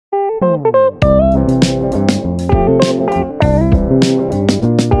Today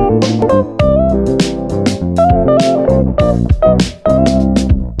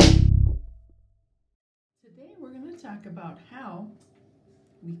we're going to talk about how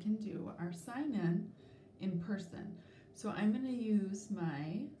we can do our sign-in person. So I'm going to use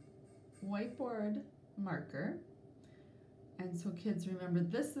my whiteboard marker. And so kids, remember,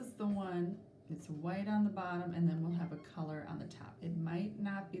 this is the one, it's white on the bottom and then we'll have a color on the top. It might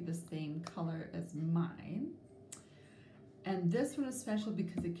not be the same color as mine. And this one is special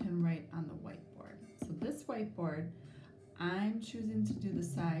because it can write on the whiteboard. So this whiteboard, I'm choosing to do the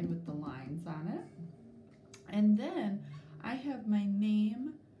side with the lines on it. And then I have my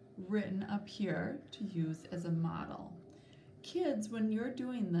name written up here to use as a model. Kids, when you're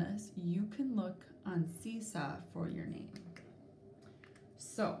doing this, you can look on Seesaw for your name.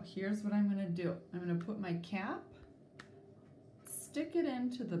 So here's what I'm going to do. I'm going to put my cap, stick it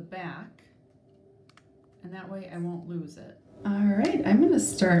into the back, and that way I won't lose it. All right, I'm going to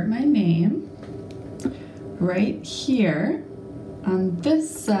start my name right here on this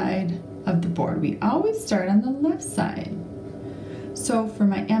side of the board. We always start on the left side. So for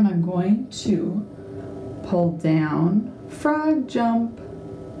my M, I'm going to pull down, frog jump,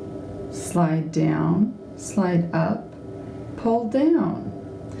 slide down, slide up, pull down.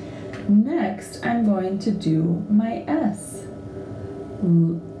 Next, I'm going to do my S.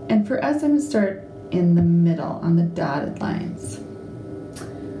 And for S, I'm going to start in the middle on the dotted lines.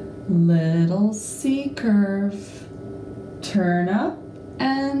 Little C curve, turn up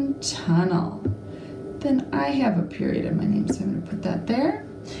and tunnel. Then I have a period in my name, so I'm going to put that there.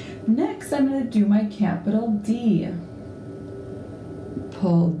 Next, I'm going to do my capital D.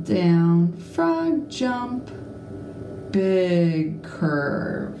 Pull down, frog jump, big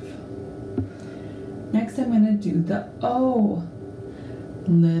curve. Next, I'm going to do the O.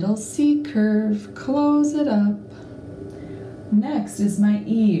 Little C curve, close it up. Next is my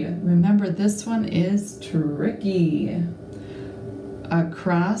E. Remember, this one is tricky.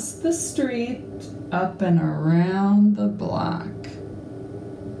 Across the street, up and around the block.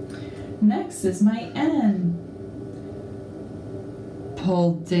 Next is my N.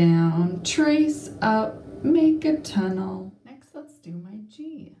 Pull down, trace up, make a tunnel. Next, let's do my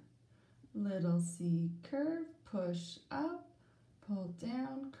G. Little C curve, push up, pull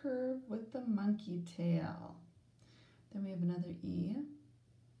down, curve with the monkey tail. Then we have another E.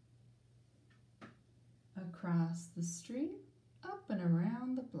 Across the street, up and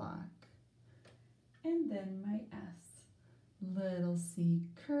around the block. And then my S. Little C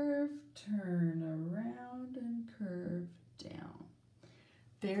curve, turn around and curve down.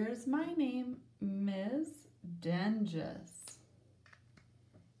 There's my name, Ms. Denges.